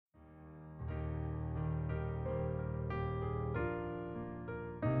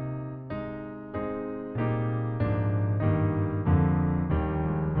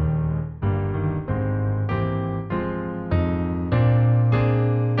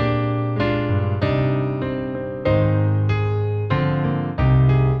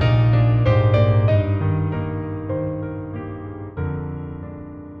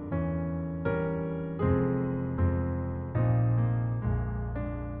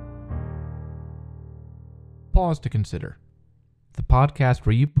Pause to Consider, the podcast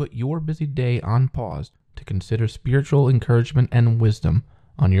where you put your busy day on pause to consider spiritual encouragement and wisdom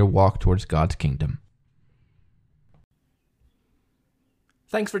on your walk towards God's kingdom.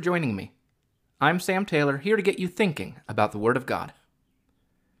 Thanks for joining me. I'm Sam Taylor, here to get you thinking about the Word of God.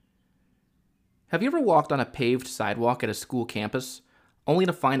 Have you ever walked on a paved sidewalk at a school campus, only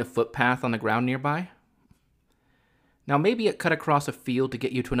to find a footpath on the ground nearby? Now maybe it cut across a field to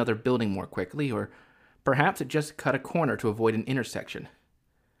get you to another building more quickly, or perhaps it just cut a corner to avoid an intersection.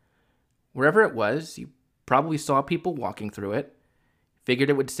 Wherever it was, you probably saw people walking through it, figured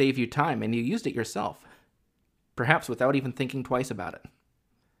it would save you time, and you used it yourself, perhaps without even thinking twice about it.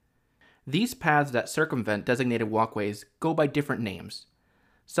 These paths that circumvent designated walkways go by different names.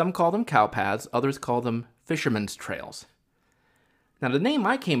 Some call them cow paths, others call them fishermen's trails. Now the name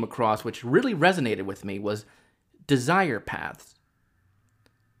I came across which really resonated with me was desire paths.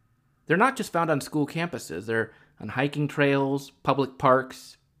 They're not just found on school campuses, they're on hiking trails, public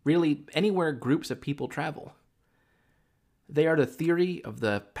parks, really anywhere groups of people travel. They are the theory of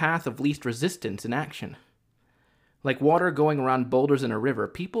the path of least resistance in action. Like water going around boulders in a river,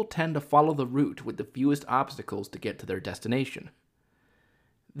 people tend to follow the route with the fewest obstacles to get to their destination.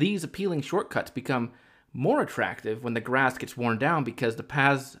 These appealing shortcuts become more attractive when the grass gets worn down because the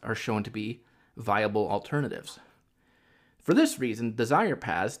paths are shown to be viable alternatives. For this reason, desire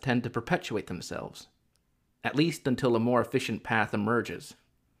paths tend to perpetuate themselves, at least until a more efficient path emerges.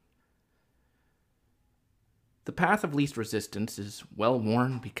 The path of least resistance is well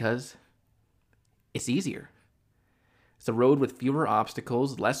worn because it's easier. It's a road with fewer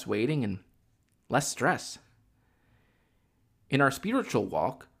obstacles, less waiting, and less stress. In our spiritual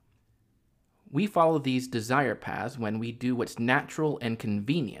walk, we follow these desire paths when we do what's natural and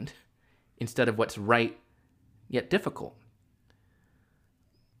convenient instead of what's right yet difficult.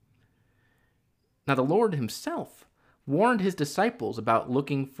 Now, the Lord himself warned his disciples about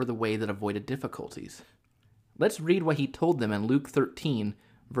looking for the way that avoided difficulties. Let's read what he told them in Luke 13,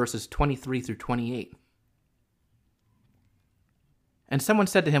 verses 23 through 28. And someone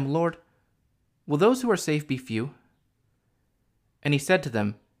said to him, "Lord, will those who are safe be few?" And he said to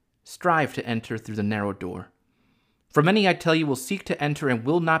them, "Strive to enter through the narrow door. For many, I tell you, will seek to enter and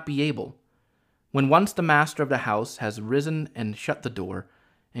will not be able. When once the master of the house has risen and shut the door,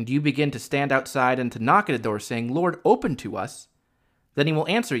 and you begin to stand outside and to knock at the door, saying, 'Lord, open to us,' then he will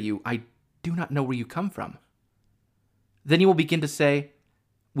answer you, 'I do not know where you come from.' Then you will begin to say,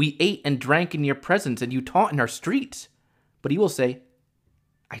 'We ate and drank in your presence, and you taught in our streets.' But he will say,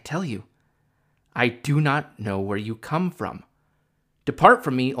 'I tell you, I do not know where you come from. Depart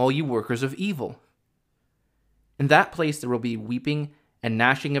from me, all you workers of evil.' In that place there will be weeping and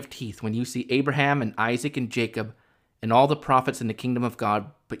gnashing of teeth when you see Abraham and Isaac and Jacob and all the prophets in the kingdom of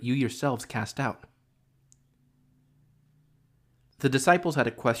God, but you yourselves cast out." The disciples had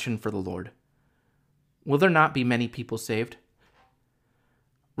a question for the Lord. Will there not be many people saved?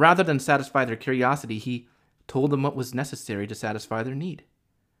 Rather than satisfy their curiosity, he told them what was necessary to satisfy their need.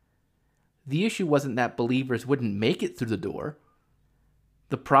 The issue wasn't that believers wouldn't make it through the door.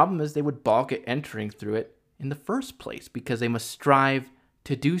 The problem is they would balk at entering through it in the first place because they must strive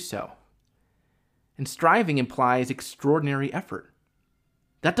to do so. And striving implies extraordinary effort.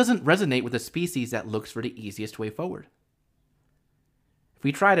 That doesn't resonate with a species that looks for the easiest way forward. If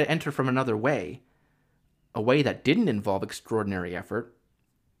we try to enter from another way, a way that didn't involve extraordinary effort,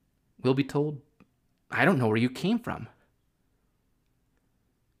 we'll be told, "I don't know where you came from."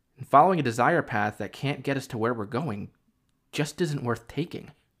 And following a desire path that can't get us to where we're going just isn't worth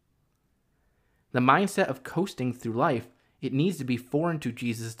taking. The mindset of coasting through life, it needs to be foreign to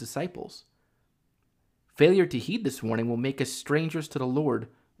Jesus' disciples. Failure to heed this warning will make us strangers to the Lord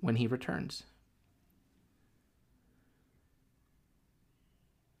when he returns.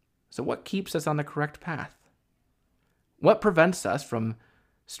 So what keeps us on the correct path? What prevents us from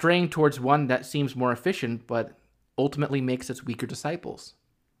straying towards one that seems more efficient but ultimately makes us weaker disciples?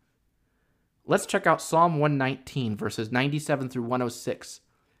 Let's check out Psalm 119, verses 97 through 106,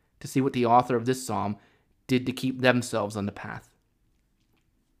 to see what the author of this psalm did to keep themselves on the path.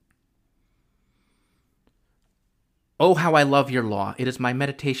 "Oh, how I love your law. It is my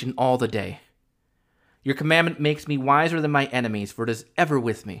meditation all the day. Your commandment makes me wiser than my enemies, for it is ever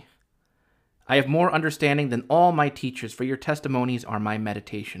with me. I have more understanding than all my teachers, for your testimonies are my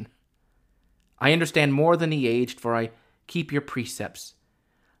meditation. I understand more than the aged, for I keep your precepts.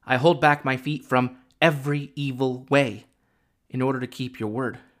 I hold back my feet from every evil way in order to keep your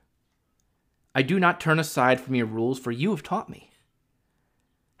word. I do not turn aside from your rules, for you have taught me.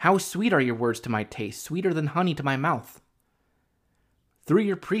 How sweet are your words to my taste, sweeter than honey to my mouth. Through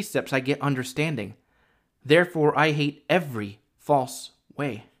your precepts I get understanding. Therefore, I hate every false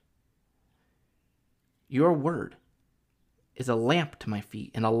way. Your word is a lamp to my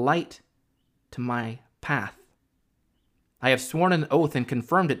feet and a light to my path. I have sworn an oath and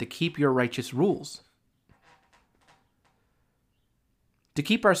confirmed it to keep your righteous rules. To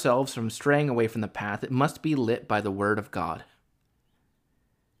keep ourselves from straying away from the path, it must be lit by the word of God.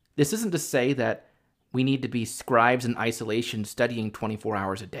 This isn't to say that we need to be scribes in isolation studying 24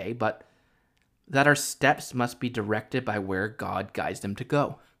 hours a day, but that our steps must be directed by where God guides them to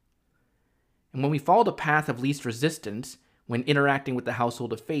go. And when we follow the path of least resistance, when interacting with the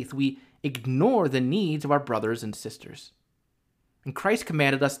household of faith, we ignore the needs of our brothers and sisters. And Christ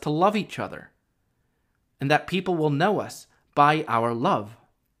commanded us to love each other, and that people will know us by our love.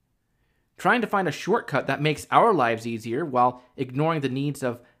 Trying to find a shortcut that makes our lives easier while ignoring the needs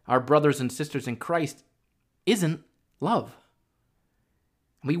of our brothers and sisters in Christ isn't love.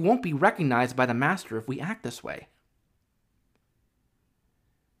 We won't be recognized by the Master if we act this way.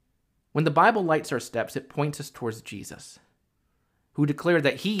 When the Bible lights our steps, it points us towards Jesus, who declared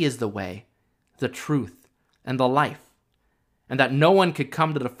that he is the way, the truth, and the life, and that no one could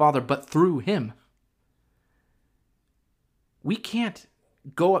come to the Father but through him. We can't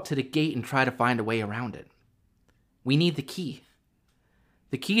go up to the gate and try to find a way around it. We need the key.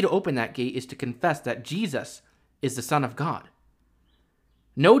 The key to open that gate is to confess that Jesus is the Son of God.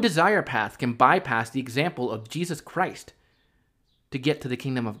 No desire path can bypass the example of Jesus Christ to get to the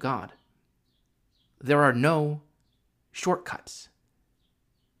kingdom of God. There are no shortcuts.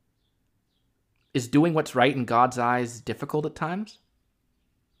 Is doing what's right in God's eyes difficult at times?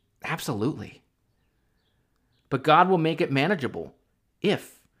 Absolutely. But God will make it manageable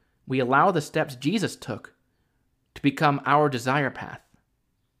if we allow the steps Jesus took to become our desire path.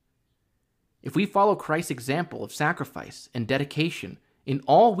 If we follow Christ's example of sacrifice and dedication in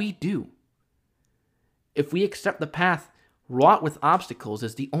all we do, if we accept the path wrought with obstacles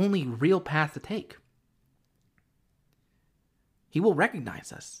as the only real path to take, he will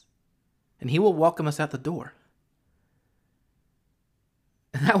recognize us and he will welcome us at the door.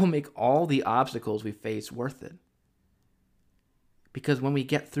 And that will make all the obstacles we face worth it. Because when we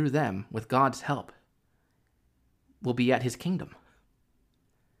get through them with God's help, we'll be at his kingdom.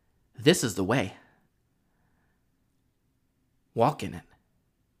 This is the way. Walk in it.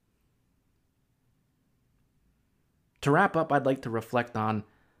 To wrap up, I'd like to reflect on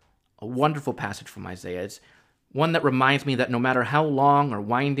a wonderful passage from Isaiah. It's one that reminds me that no matter how long or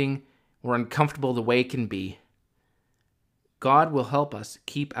winding or uncomfortable the way can be, God will help us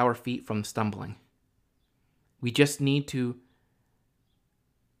keep our feet from stumbling. We just need to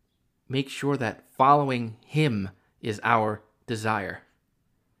make sure that following him is our desire.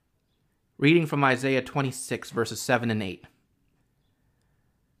 Reading from Isaiah 26, verses 7 and 8.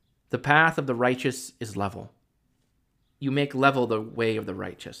 The path of the righteous is level. You make level the way of the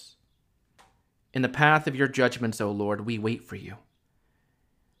righteous. In the path of your judgments, O Lord, we wait for you.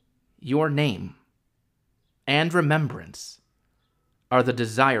 Your name and remembrance are the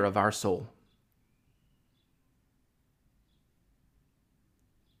desire of our soul.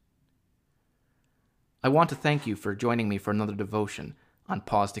 I want to thank you for joining me for another devotion on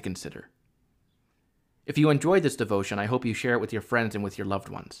Pause to Consider. If you enjoyed this devotion, I hope you share it with your friends and with your loved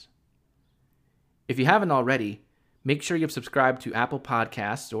ones. If you haven't already, make sure you've subscribed to Apple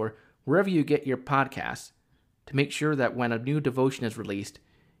Podcasts or wherever you get your podcasts to make sure that when a new devotion is released,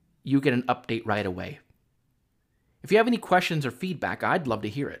 you get an update right away. If you have any questions or feedback, I'd love to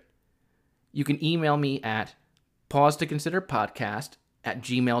hear it. You can email me at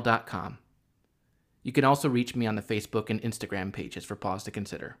pausetoconsiderpodcast@gmail.com. You can also reach me on the Facebook and Instagram pages for Pause to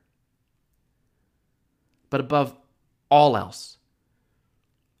Consider. But above all else,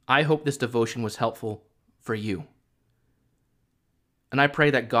 I hope this devotion was helpful for you. And I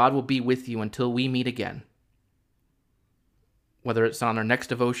pray that God will be with you until we meet again, whether it's on our next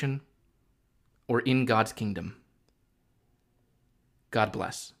devotion or in God's kingdom. God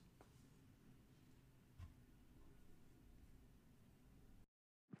bless.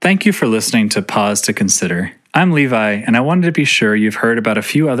 Thank you for listening to Pause to Consider. I'm Levi, and I wanted to be sure you've heard about a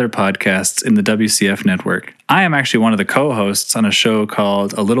few other podcasts in the WCF network. I am actually one of the co-hosts on a show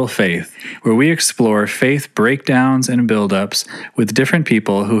called A Little Faith, where we explore faith breakdowns and build-ups with different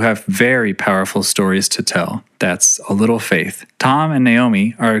people who have very powerful stories to tell. That's A Little Faith. Tom and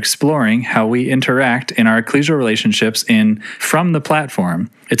Naomi are exploring how we interact in our ecclesial relationships in From the Platform.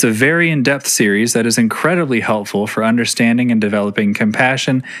 It's a very in-depth series that is incredibly helpful for understanding and developing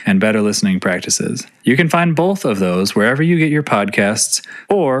compassion and better listening practices. You can find both of those wherever you get your podcasts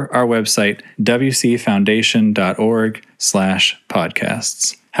or our website,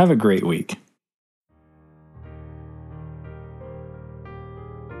 wcfoundation.org/podcasts. Have a great week.